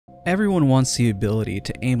everyone wants the ability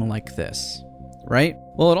to aim like this, right?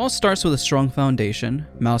 Well, it all starts with a strong foundation,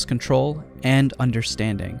 mouse control, and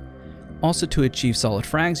understanding. Also, to achieve solid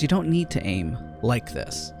frags, you don't need to aim like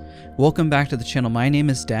this. Welcome back to the channel. My name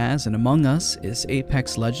is Dazz, and among us is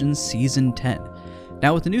Apex Legends Season 10.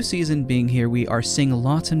 Now, with the new season being here, we are seeing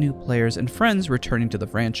lots of new players and friends returning to the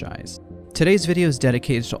franchise. Today's video is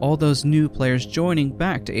dedicated to all those new players joining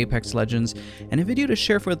back to Apex Legends, and a video to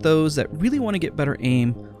share for those that really want to get better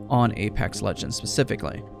aim on Apex Legends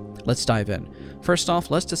specifically. Let's dive in. First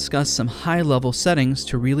off, let's discuss some high-level settings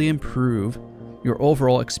to really improve your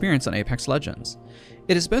overall experience on Apex Legends.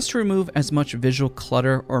 It is best to remove as much visual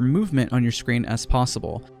clutter or movement on your screen as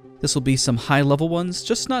possible. This will be some high-level ones,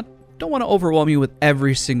 don't want to overwhelm you with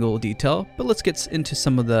every single detail, but let's get into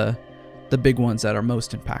some of the big ones that are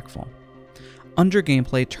most impactful. Under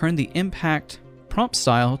gameplay, turn the impact prompt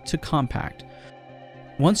style to compact.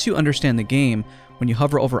 Once you understand the game, when you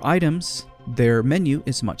hover over items, their menu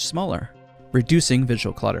is much smaller, reducing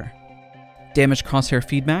visual clutter. Damage crosshair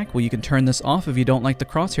feedback, well, you can turn this off if you don't like the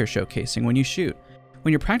crosshair showcasing when you shoot.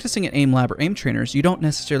 When you're practicing at aim lab or aim trainers, you don't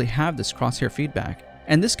necessarily have this crosshair feedback,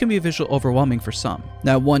 and this can be visually overwhelming for some.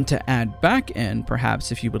 Now, one to add back in,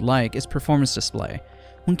 perhaps if you would like, is performance display.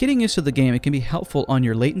 When getting used to the game, it can be helpful on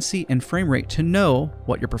your latency and frame rate to know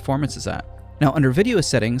what your performance is at. Now, under video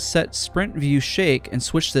settings, set sprint view shake and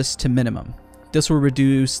switch this to minimum. This will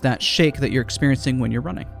reduce that shake that you're experiencing when you're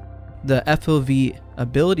running. The FOV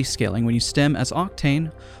ability scaling, when you stem as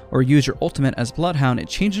Octane or use your ultimate as Bloodhound, it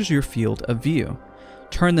changes your field of view.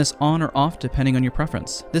 Turn this on or off depending on your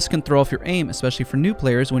preference. This can throw off your aim, especially for new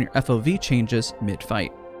players when your FOV changes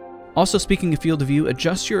mid-fight. Also, speaking of field of view,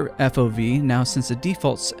 adjust your FOV now since the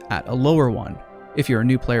default's at a lower one if you're a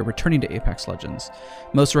new player returning to Apex Legends.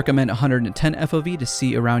 Most recommend 110 FOV to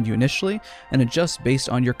see around you initially and adjust based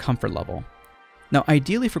on your comfort level. Now,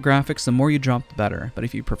 ideally for graphics, the more you drop, the better, but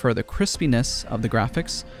if you prefer the crispiness of the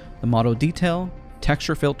graphics, the model detail,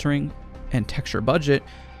 texture filtering, and texture budget,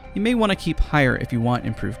 you may want to keep higher if you want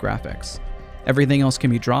improved graphics. Everything else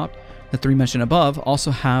can be dropped. The three mentioned above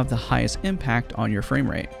also have the highest impact on your frame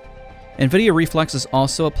rate. NVIDIA Reflex is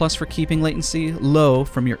also a plus for keeping latency low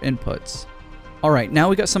from your inputs. Alright, now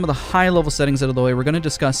we got some of the high-level settings out of the way. We're going to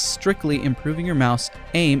discuss strictly improving your mouse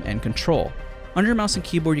aim and control. Under your mouse and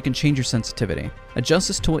keyboard, you can change your sensitivity. Adjust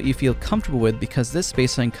this to what you feel comfortable with because this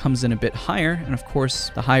baseline comes in a bit higher, and of course,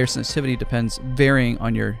 the higher sensitivity depends varying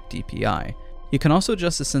on your DPI. You can also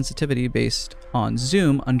adjust the sensitivity based on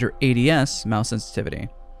zoom under ADS mouse sensitivity.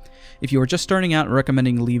 If you are just starting out,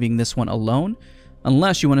 recommending leaving this one alone,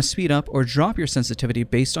 unless you want to speed up or drop your sensitivity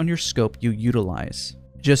based on your scope you utilize.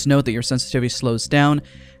 Just note that your sensitivity slows down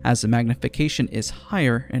as the magnification is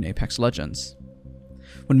higher in Apex Legends.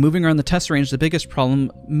 When moving around the test range, the biggest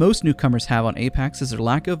problem most newcomers have on Apex is their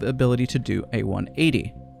lack of ability to do a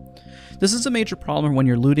 180. This is a major problem when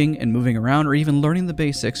you're looting and moving around or even learning the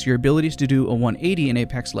basics. Your ability to do a 180 in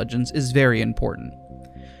Apex Legends is very important.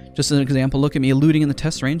 Just as an example, look at me looting in the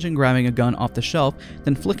test range and grabbing a gun off the shelf,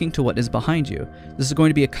 then flicking to what is behind you. This is going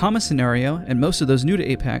to be a common scenario, and most of those new to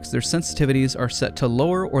Apex, their sensitivities are set to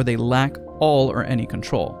lower or they lack all or any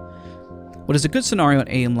control. What is a good scenario in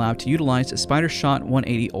Aim Lab to utilize is Spider Shot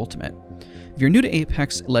 180 Ultimate. If you're new to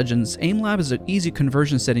Apex Legends, Aim Lab is an easy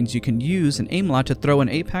conversion settings you can use in Aim Lab to throw in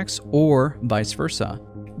Apex or vice versa.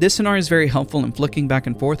 This scenario is very helpful in flicking back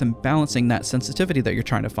and forth and balancing that sensitivity that you're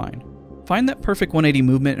trying to find. Find that perfect 180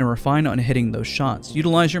 movement and refine on hitting those shots.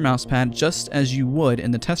 Utilize your mousepad just as you would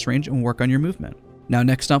in the test range and work on your movement. Now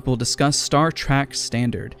next up, we'll discuss Star Track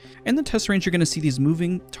Standard. In the test range, you're going to see these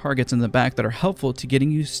moving targets in the back that are helpful to getting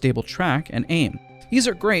you stable track and aim. These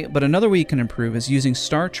are great, but another way you can improve is using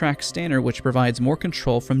Star Track Standard, which provides more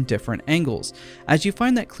control from different angles. As you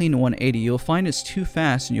find that clean 180, you'll find it's too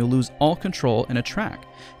fast and you'll lose all control in a track.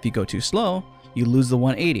 If you go too slow, you lose the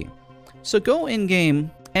 180. So go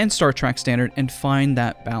in-game and Star Track Standard and find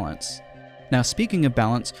that balance. Now, speaking of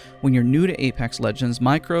balance, when you're new to Apex Legends,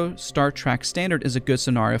 Micro Star Track Standard is a good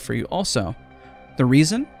scenario for you also. The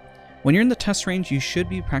reason? When you're in the test range, you should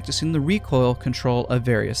be practicing the recoil control of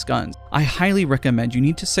various guns. I highly recommend you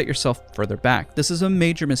need to set yourself further back. This is a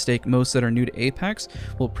major mistake. Most that are new to Apex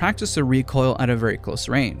will practice the recoil at a very close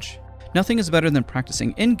range. Nothing is better than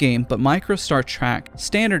practicing in-game, but Micro Star Track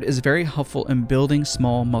Standard is very helpful in building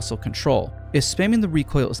small muscle control. If spamming the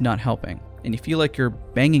recoil is not helping, and you feel like you're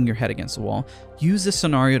banging your head against the wall, use this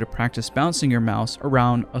scenario to practice bouncing your mouse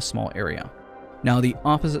around a small area. Now, the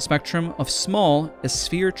opposite spectrum of small is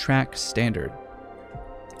Sphere Track Standard.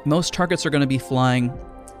 Most targets are going to be flying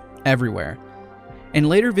everywhere. In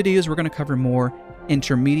later videos, we're going to cover more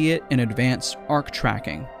intermediate and advanced arc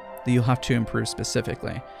tracking. that you'll have to improve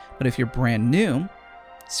specifically. But if you're brand new,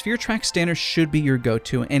 Sphere Track Standard should be your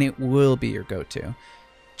go-to, and it will be your go-to,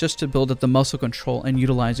 just to build up the muscle control and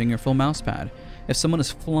utilizing your full mouse pad. If someone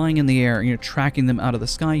is flying in the air and you're tracking them out of the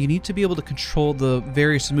sky, you need to be able to control the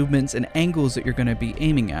various movements and angles that you're going to be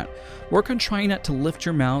aiming at. Work on trying not to lift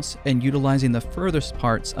your mouse and utilizing the furthest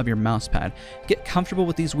parts of your mouse pad. Get comfortable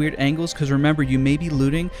with these weird angles, because remember, you may be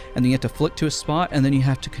looting and then you have to flick to a spot and then you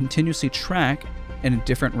have to continuously track in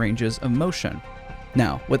different ranges of motion.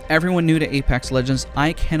 Now, with everyone new to Apex Legends,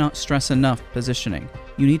 I cannot stress enough positioning.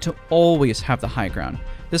 You need to always have the high ground.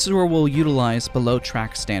 This is where we'll utilize below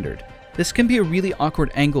track standard. This can be a really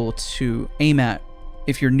awkward angle to aim at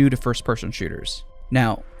if you're new to first-person shooters.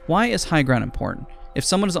 Now, why is high ground important? If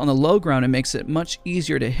someone is on the low ground, it makes it much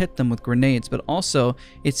easier to hit them with grenades, but also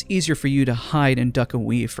it's easier for you to hide and duck and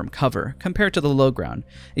weave from cover compared to the low ground.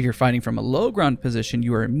 If you're fighting from a low ground position,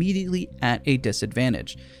 you are immediately at a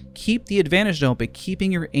disadvantage. Keep the advantage though by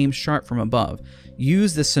keeping your aim sharp from above.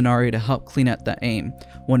 Use this scenario to help clean out the aim.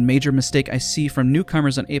 One major mistake I see from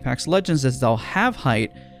newcomers on Apex Legends is they'll have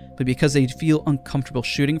height, but because they feel uncomfortable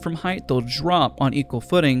shooting from height, they'll drop on equal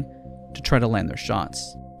footing to try to land their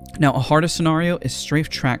shots. Now, a harder scenario is strafe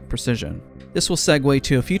track precision. This will segue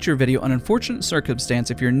to a future video on unfortunate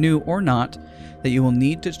circumstance, if you're new or not, that you will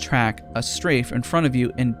need to track a strafe in front of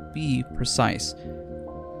you and be precise.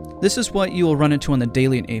 This is what you will run into on the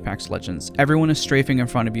daily in Apex Legends. Everyone is strafing in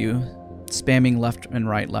front of you, spamming left and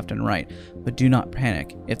right, but do not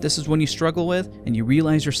panic. If this is one you struggle with and you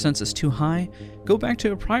realize your sense is too high, go back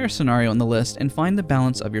to a prior scenario on the list and find the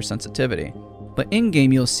balance of your sensitivity. But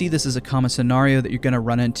in-game, you'll see this as a common scenario that you're going to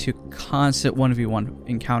run into constant 1v1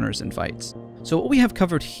 encounters and fights. So what we have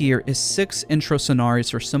covered here is 6 intro scenarios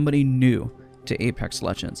for somebody new to Apex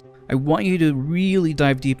Legends. I want you to really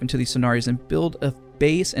dive deep into these scenarios and build a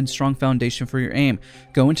base and strong foundation for your aim.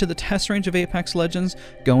 Go into the test range of Apex Legends,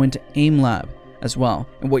 go into Aim Lab as well.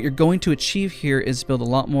 And what you're going to achieve here is build a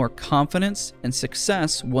lot more confidence and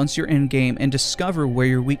success once you're in game, and discover where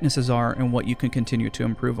your weaknesses are and what you can continue to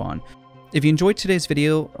improve on. If you enjoyed today's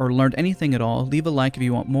video or learned anything at all, leave a like if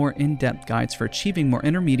you want more in-depth guides for achieving more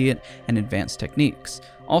intermediate and advanced techniques.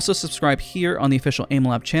 Also subscribe here on the official Aim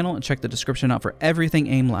Lab channel and check the description out for everything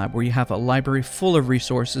Aim Lab, where you have a library full of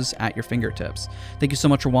resources at your fingertips. Thank you so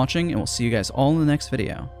much for watching, and we'll see you guys all in the next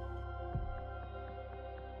video.